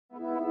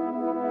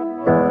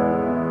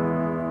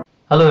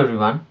Hello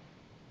everyone,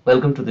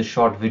 welcome to this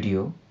short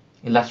video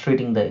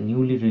illustrating the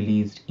newly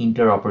released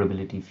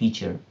interoperability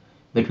feature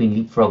between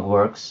Leapfrog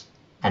Works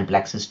and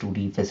PLAXIS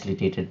 2D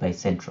facilitated by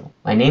Central.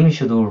 My name is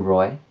Sudur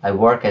Roy. I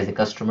work as a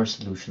customer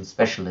solutions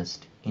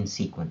specialist in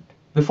Seequent.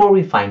 Before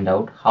we find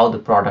out how the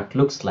product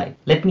looks like,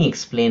 let me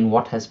explain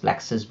what has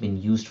PLAXIS been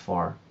used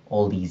for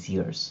all these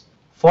years.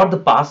 For the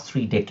past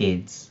 3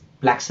 decades,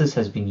 PLAXIS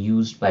has been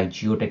used by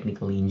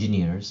geotechnical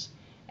engineers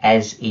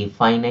as a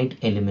finite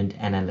element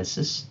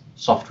analysis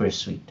software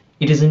suite.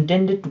 It is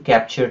intended to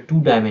capture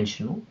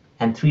 2-dimensional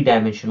and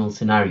 3-dimensional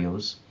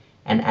scenarios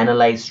and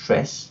analyze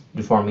stress,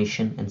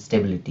 deformation, and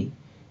stability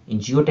in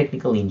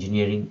geotechnical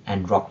engineering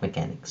and rock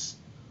mechanics.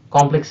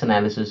 Complex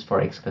analysis for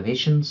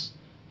excavations,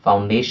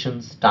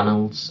 foundations,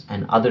 tunnels,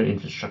 and other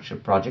infrastructure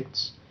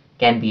projects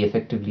can be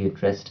effectively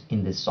addressed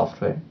in this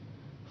software.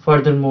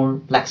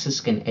 Furthermore,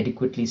 PLAXIS can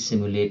adequately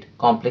simulate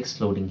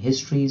complex loading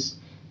histories,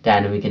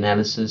 dynamic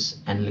analysis,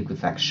 and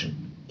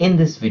liquefaction. In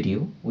this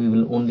video, we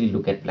will only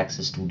look at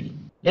PLAXIS 2D.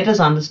 Let us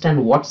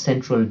understand what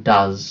Central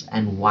does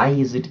and why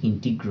is it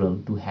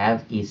integral to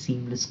have a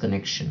seamless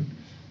connection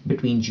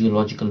between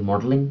geological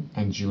modeling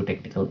and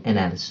geotechnical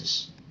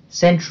analysis.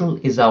 Central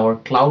is our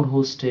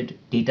cloud-hosted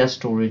data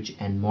storage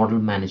and model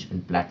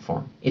management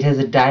platform. It has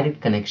a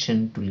direct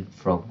connection to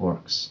Leapfrog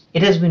Works.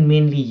 It has been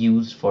mainly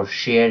used for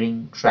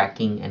sharing,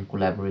 tracking, and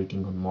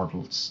collaborating on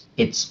models.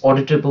 Its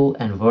auditable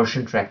and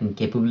version tracking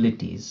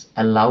capabilities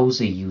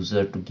allows a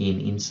user to gain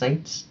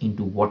insights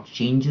into what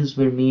changes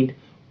were made,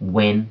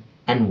 when,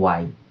 and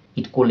why.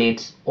 It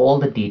collates all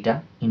the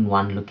data in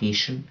one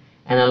location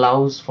and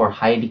allows for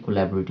highly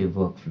collaborative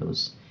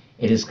workflows.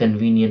 It is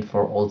convenient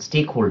for all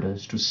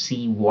stakeholders to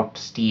see what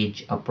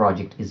stage a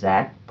project is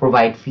at,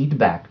 provide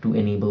feedback to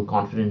enable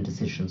confident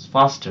decisions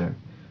faster,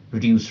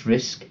 reduce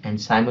risk,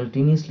 and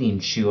simultaneously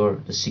ensure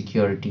the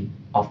security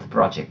of the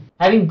project.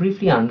 Having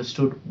briefly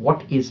understood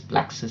what is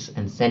PLAXIS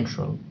and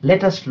Central,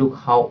 let us look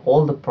how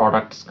all the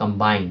products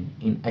combine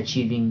in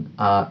achieving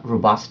a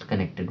robust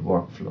connected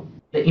workflow.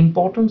 The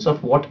importance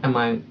of what am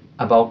I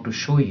about to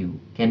show you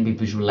can be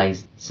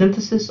visualized.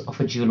 Synthesis of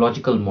a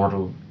geological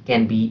model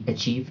can be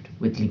achieved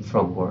with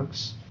Leapfrog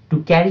Works.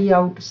 To carry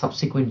out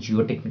subsequent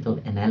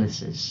geotechnical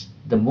analysis,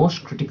 the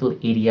most critical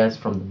areas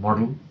from the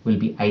model will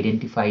be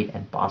identified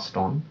and passed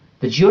on.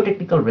 The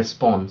geotechnical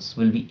response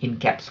will be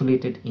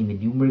encapsulated in the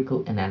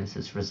numerical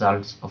analysis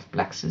results of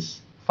PLAXIS.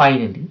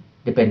 Finally,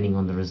 depending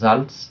on the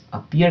results, a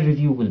peer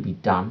review will be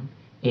done,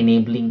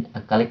 enabling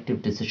a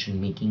collective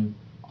decision making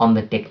on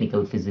the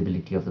technical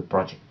feasibility of the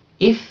project.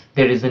 If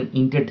there is an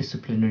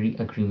interdisciplinary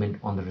agreement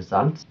on the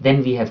results,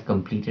 then we have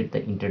completed the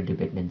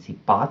interdependency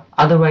path.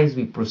 Otherwise,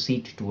 we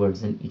proceed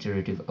towards an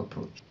iterative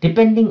approach.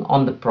 Depending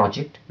on the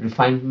project,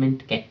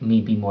 refinement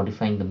may be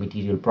modifying the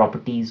material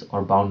properties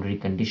or boundary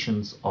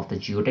conditions of the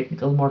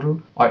geotechnical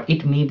model, or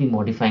it may be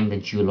modifying the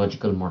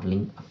geological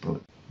modeling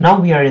approach.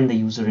 Now we are in the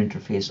user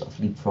interface of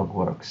Leapfrog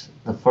Works,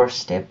 the first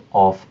step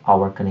of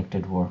our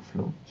connected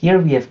workflow. Here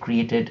we have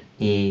created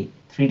a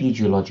 3D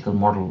geological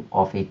model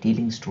of a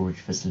tailings storage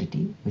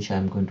facility, which I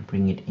am going to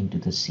bring it into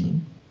the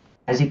scene.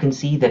 As you can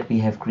see that we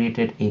have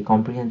created a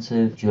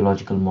comprehensive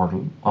geological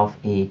model of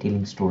a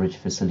tailings storage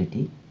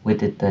facility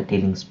with it the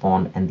tailings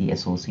pond and the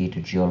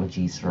associated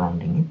geology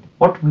surrounding it.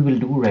 What we will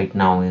do right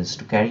now is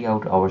to carry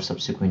out our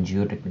subsequent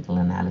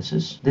geotechnical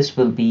analysis. This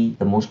will be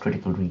the most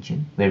critical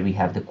region where we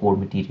have the core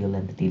material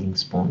and the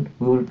tailings pond.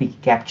 We will be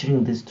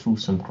capturing this through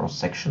some cross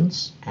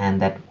sections,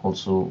 and that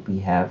also we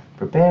have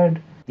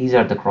prepared. These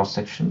are the cross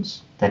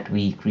sections that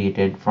we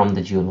created from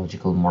the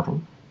geological model.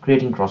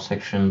 Creating cross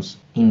sections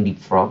in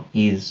Leapfrog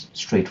is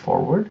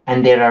straightforward,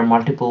 and there are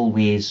multiple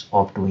ways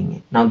of doing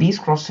it. Now these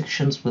cross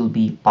sections will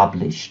be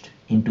published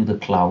into the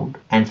cloud,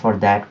 and for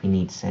that we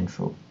need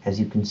Central. As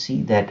you can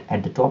see that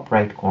at the top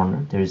right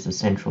corner there is the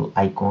Central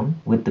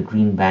icon with the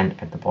green band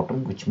at the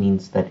bottom, which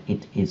means that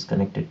it is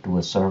connected to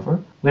a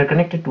server. We are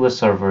connected to a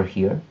server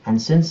here,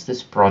 and since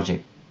this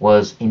project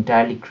was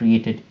entirely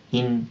created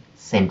in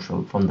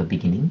Central from the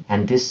beginning,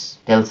 and this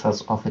tells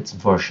us of its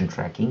version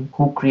tracking,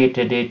 who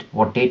created it,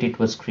 what date it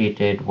was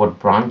created, what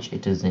branch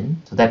it is in.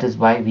 So that is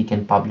why we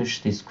can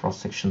publish these cross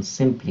sections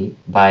simply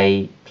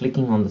by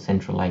clicking on the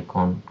Central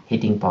icon,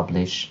 hitting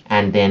publish,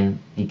 and then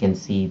we can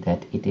see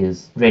that it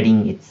is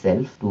readying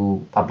itself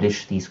to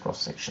publish these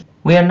cross sections.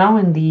 We are now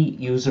in the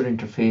user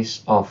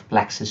interface of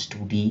PLAXIS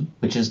 2D,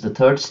 which is the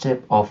third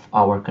step of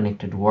our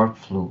connected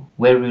workflow,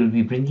 where we will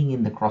be bringing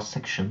in the cross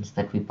sections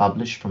that we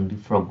published from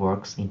Leapfrog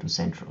Works into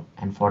Central.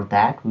 And for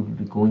that, we will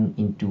be going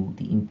into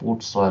the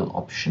import soil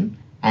option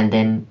and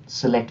then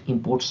select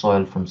import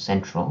soil from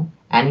Central,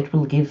 and it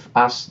will give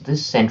us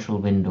this Central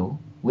window,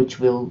 which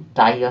will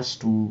tie us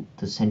to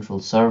the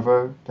Central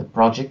server, the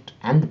project,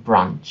 and the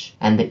branch,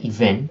 and the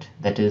event,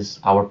 that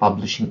is our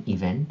publishing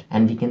event.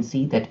 And we can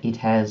see that it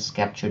has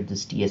captured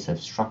this TSF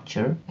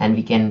structure, and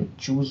we can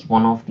choose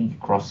one of the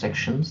cross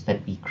sections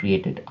that we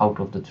created out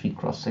of the 3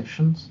 cross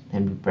sections.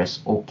 Then we press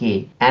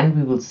OK, and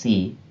we will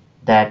see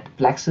that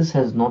PLAXIS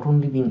has not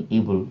only been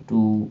able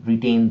to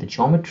retain the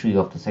geometry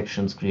of the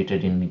sections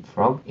created in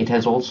Leapfrog, it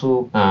has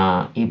also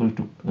able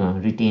to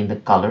retain the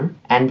color,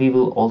 and we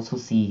will also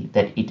see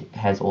that it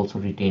has also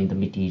retained the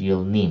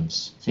material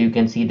names. So you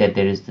can see that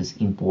there is this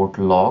import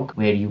log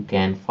where you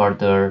can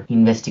further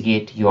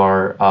investigate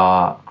your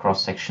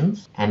cross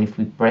sections, and if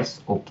we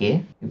press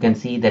OK, you can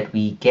see that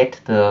we get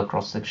the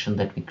cross section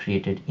that we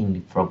created in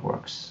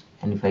LeapfrogWorks.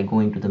 And if I go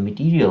into the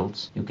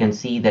materials, you can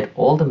see that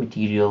all the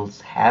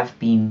materials have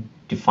been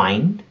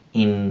defined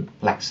in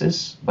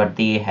PLAXIS, but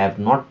they have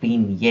not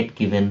been yet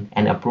given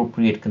an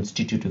appropriate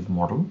constitutive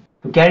model.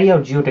 To carry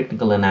out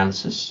geotechnical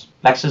analysis,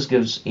 PLAXIS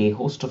gives a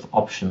host of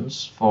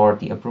options for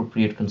the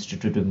appropriate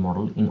constitutive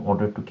model in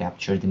order to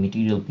capture the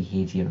material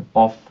behavior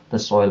of the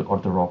soil or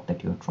the rock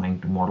that you're trying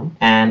to model.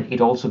 And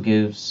it also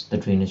gives the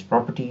drainage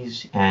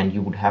properties, and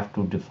you would have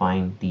to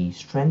define the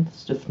strength,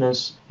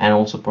 stiffness, and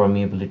also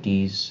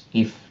permeabilities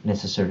if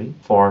necessary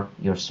for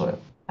your soil.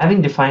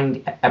 Having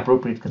defined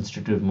appropriate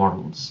constitutive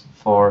models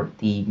for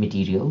the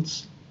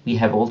materials, we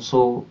have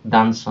also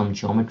done some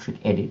geometric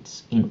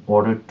edits in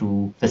order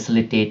to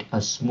facilitate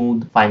a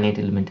smooth finite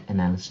element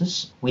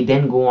analysis. We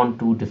then go on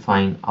to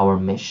define our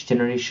mesh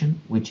generation,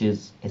 which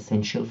is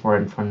essential for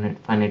a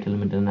finite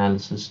element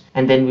analysis.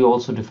 And then we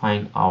also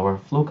define our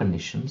flow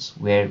conditions,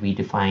 where we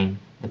define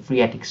the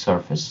phreatic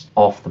surface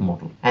of the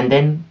model. And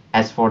then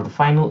as for the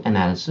final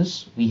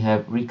analysis, we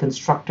have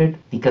reconstructed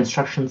the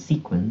construction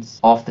sequence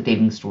of the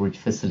tailings storage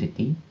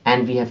facility,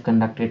 and we have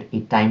conducted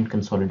a timed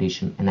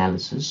consolidation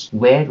analysis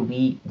where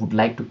we would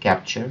like to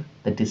capture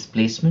the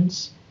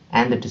displacements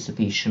and the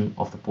dissipation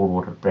of the pore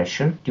water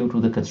pressure due to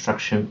the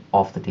construction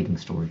of the tailings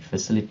storage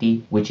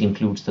facility, which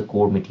includes the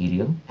core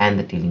material and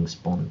the tailings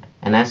pond.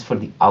 And as for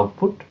the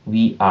output,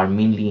 we are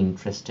mainly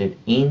interested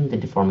in the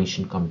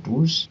deformation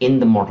contours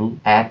in the model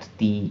at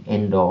the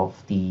end of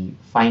the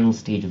final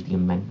stage of the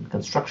embankment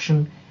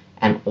construction,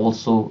 and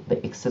also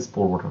the excess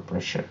pore water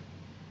pressure.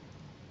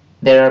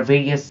 There are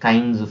various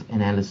kinds of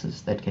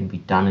analysis that can be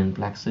done in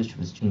PLAXIS,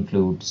 which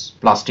includes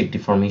plastic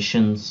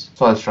deformations,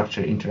 soil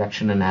structure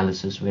interaction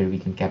analysis, where we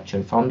can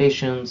capture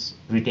foundations,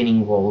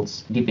 retaining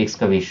walls, deep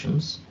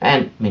excavations,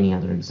 and many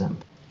other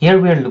examples. Here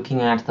we are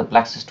looking at the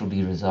PLAXIS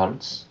 2D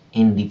results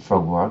in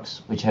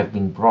LeapfrogWorks, which have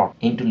been brought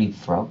into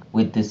Leapfrog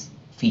with this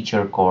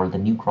feature called the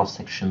new cross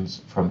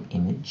sections from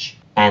image,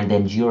 and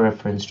then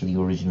georeference to the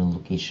original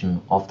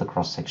location of the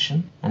cross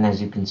section. And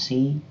as you can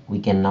see, we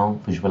can now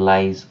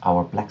visualize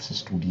our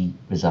PLAXIS 2D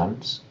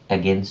results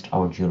against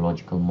our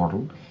geological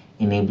model,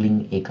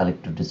 enabling a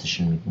collective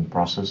decision-making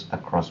process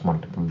across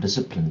multiple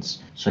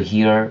disciplines. So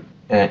here,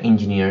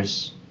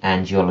 engineers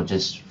and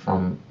geologists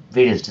from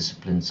various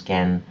disciplines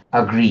can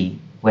agree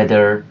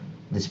whether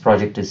this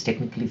project is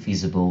technically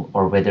feasible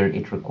or whether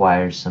it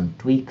requires some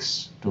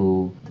tweaks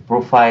to the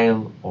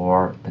profile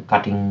or the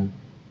cutting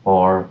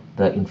or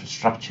the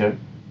infrastructure.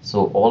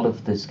 So all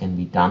of this can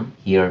be done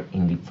here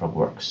in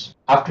LeapfrogWorks.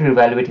 After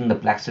evaluating the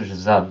PLAXIS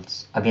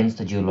results against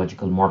the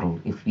geological model,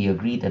 if we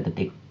agree that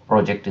the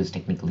project is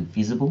technically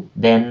feasible,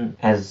 then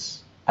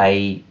as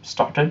I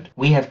started,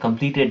 we have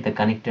completed the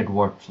connected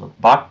workflow.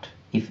 But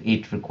if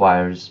it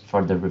requires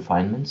further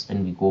refinements,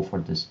 then we go for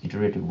this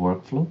iterative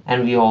workflow,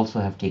 and we also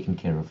have taken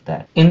care of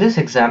that. In this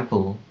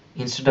example,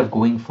 instead of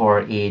going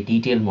for a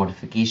detailed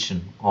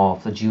modification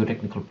of the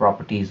geotechnical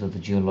properties of the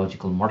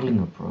geological modeling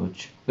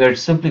approach, we are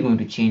simply going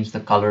to change the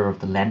color of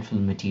the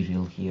landfill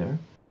material here,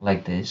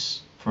 like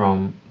this,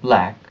 from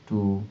black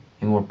to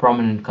a more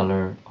prominent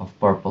color of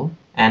purple.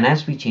 And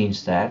as we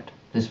change that,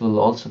 this will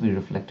also be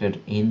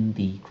reflected in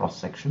the cross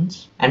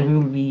sections, and we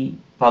will be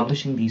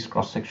publishing these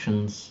cross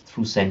sections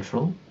through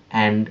Central,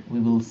 and we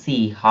will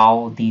see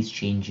how these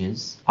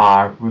changes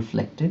are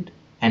reflected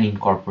and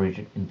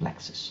incorporated in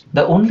PLAXIS.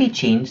 The only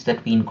change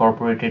that we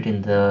incorporated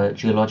in the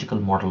geological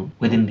model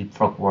within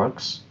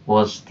LeapfrogWorks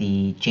was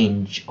the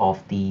change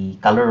of the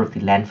color of the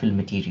landfill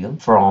material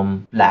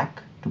from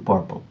black to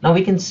purple. Now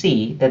we can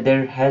see that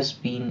there has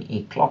been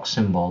a clock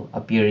symbol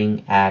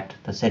appearing at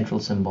the central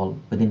symbol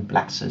within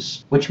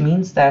PLAXIS, which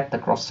means that the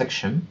cross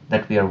section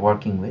that we are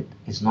working with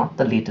is not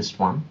the latest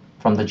one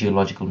from the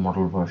geological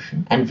model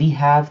version, and we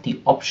have the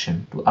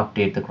option to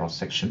update the cross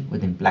section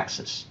within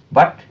PLAXIS.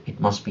 But it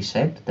must be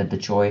said that the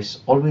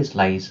choice always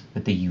lies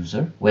with the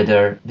user,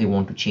 whether they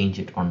want to change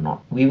it or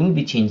not. We will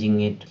be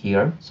changing it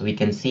here, so we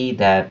can see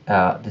that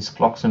this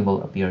clock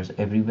symbol appears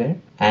everywhere,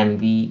 and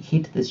we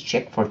hit this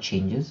check for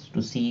changes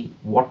to see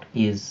what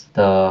is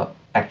the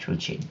actual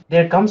change.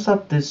 There comes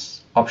up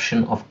this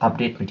option of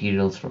update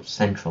materials from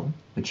central,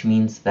 which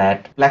means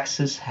that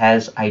PLAXIS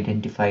has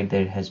identified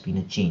there has been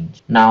a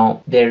change.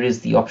 Now there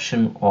is the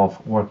option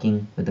of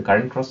working with the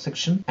current cross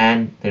section,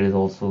 and there is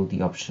also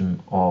the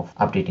option of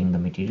updating the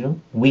material.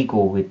 We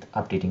go with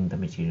updating the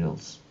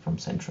materials from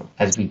central.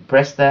 As we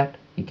press that,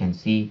 you can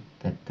see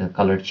that the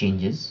color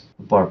changes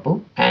to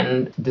purple,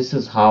 and this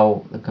is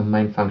how the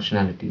combined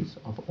functionalities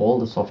of all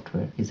the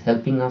software is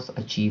helping us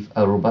achieve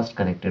a robust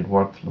connected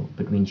workflow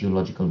between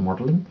geological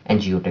modeling and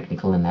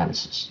geotechnical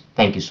analysis.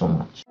 Thank you so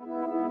much.